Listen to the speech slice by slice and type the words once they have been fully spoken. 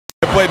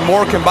Played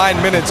more combined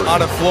minutes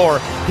on the floor.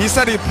 He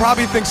said he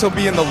probably thinks he'll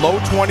be in the low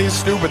 20s,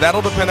 Stu, but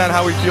that'll depend on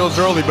how he feels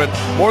early. But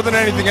more than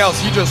anything else,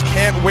 he just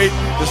can't wait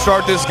to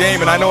start this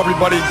game. And I know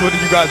everybody, including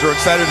you guys, are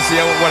excited to see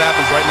what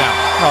happens right now.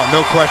 Oh,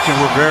 no question.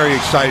 We're very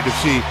excited to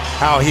see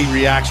how he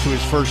reacts to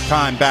his first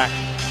time back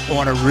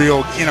in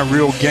a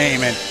real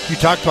game. And you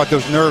talked about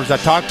those nerves. I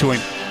talked to him.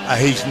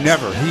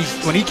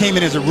 When he came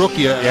in as a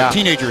rookie, a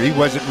teenager, he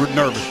wasn't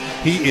nervous.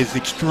 He is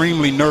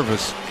extremely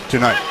nervous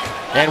tonight.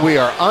 And we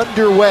are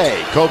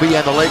underway. Kobe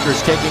and the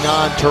Lakers taking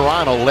on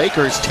Toronto.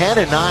 Lakers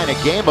 10-9,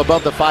 a game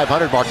above the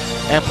 500 mark,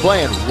 and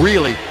playing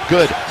really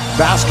good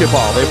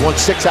basketball. They've won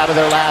 6 out of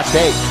their last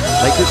 8.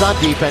 Lakers on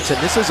defense,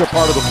 and this is a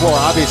part of the floor.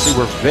 Obviously,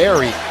 we're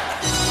very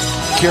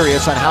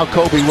curious on how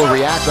Kobe will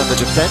react on the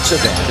defensive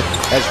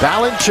end as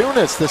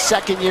Valanciunas, the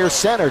second-year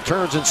center,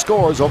 turns and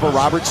scores over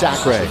Robert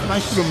Sacre.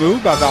 Nice little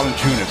move by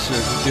Valanciunas.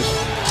 Just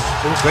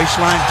a little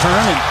baseline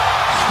turn and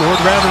scored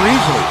rather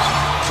easily.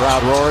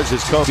 Crowd roars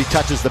as Kobe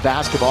touches the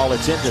basketball.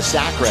 It's into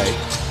Sacre.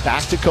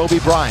 Back to Kobe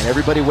Bryant.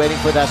 Everybody waiting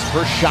for that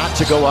first shot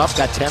to go up.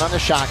 Got 10 on the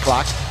shot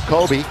clock.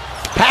 Kobe.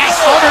 Pass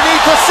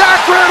underneath to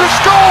Sacre to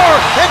score!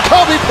 And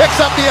Kobe picks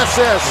up the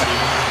assist.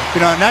 You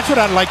know, and that's what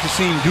I'd like to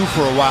see him do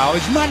for a while.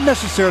 It's not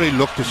necessarily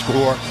look to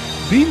score.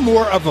 Be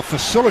more of a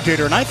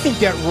facilitator. And I think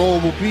that role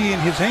will be in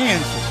his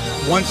hands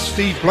once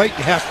Steve Blake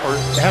has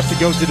to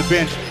go to the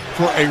bench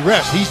for a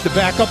rest. He's the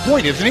backup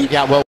point, isn't he? Yeah, well.